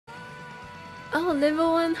Oh,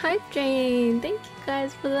 level 1 hype train. Thank you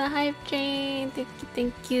guys for the hype train. Thank you,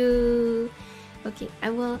 thank you. Okay, I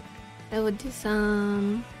will do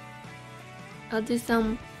some. I'll do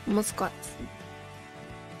some more squats.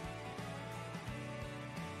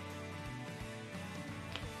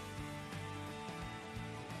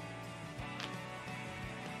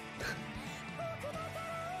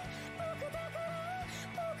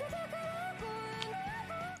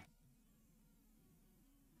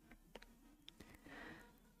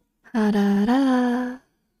 Da-da-da.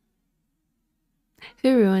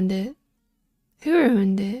 Who ruined it? Who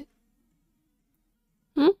ruined it?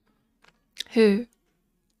 Hmm? Who?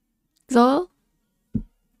 Zol?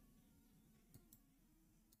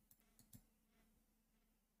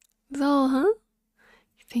 Zol, huh?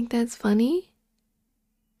 You think that's funny?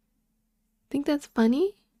 Think that's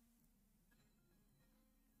funny?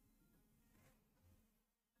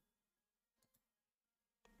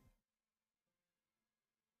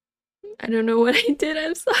 I don't know what I did,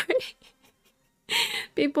 I'm sorry.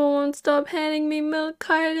 People won't stop handing me milk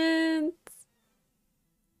cartons.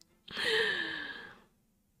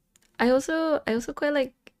 I also quite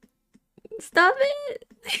like. Stop it!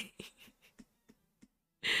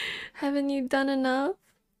 Haven't you done enough?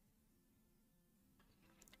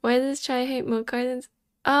 Why does Chai hate milk cartons?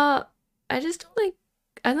 I just don't like.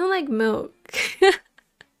 I don't like milk. I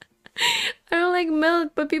don't like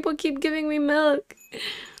milk, but people keep giving me milk.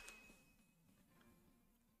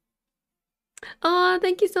 Oh,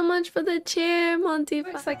 thank you so much for the chair, Monty.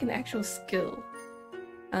 It's like an actual skill.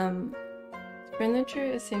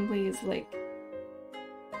 Furniture assembly is like.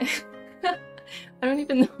 I don't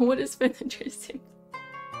even know what is furniture assembly.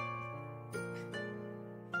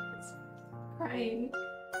 It's crying.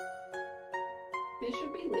 There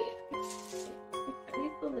should be legs. I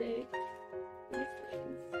need the leg.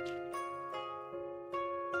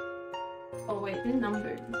 Oh wait, they're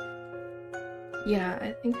numbered. Yeah,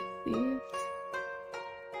 I think I see.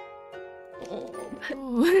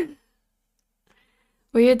 Oh.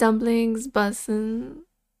 Were your dumplings bussin'?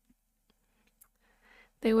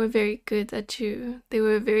 They were very good at you. They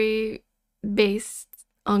were very based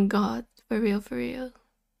on God. For real, for real.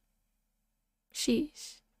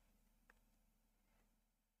 Sheesh.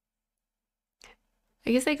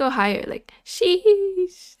 I guess I go higher, like,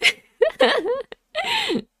 sheesh.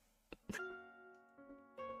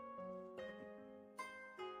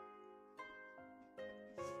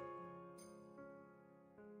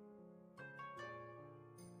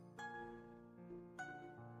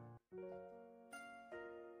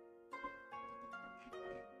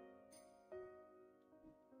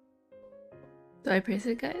 Do I press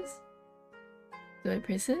it, guys? Do I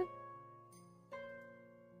press it?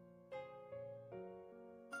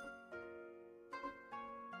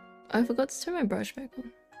 I forgot to turn my brush back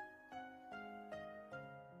on.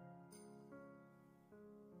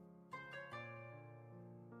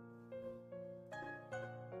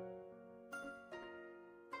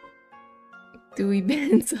 Do we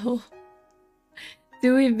benzo?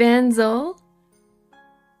 Do we benzo?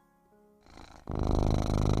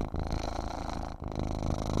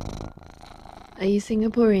 Are you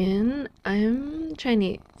Singaporean? I'm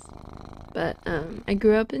Chinese, but I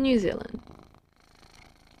grew up in New Zealand.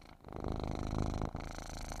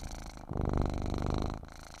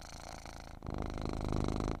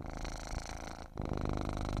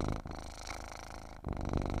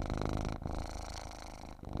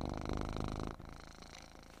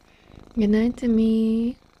 Good night to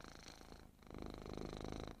me.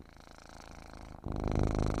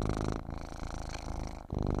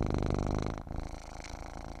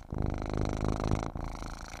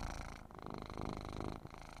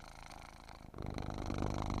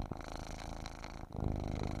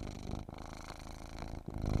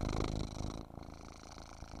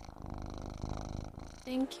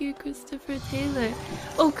 Thank you, Christopher Taylor.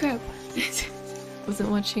 Oh crap! Wasn't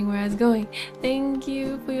watching where I was going. Thank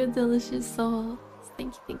you for your delicious sauce.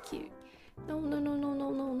 Thank you, thank you. No, no, no, no,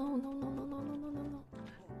 no, no, no, no, no, no, no, no, no,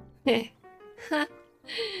 no. Ha!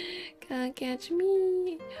 Can't catch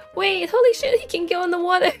me. Wait, holy shit! He can go in the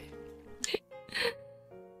water.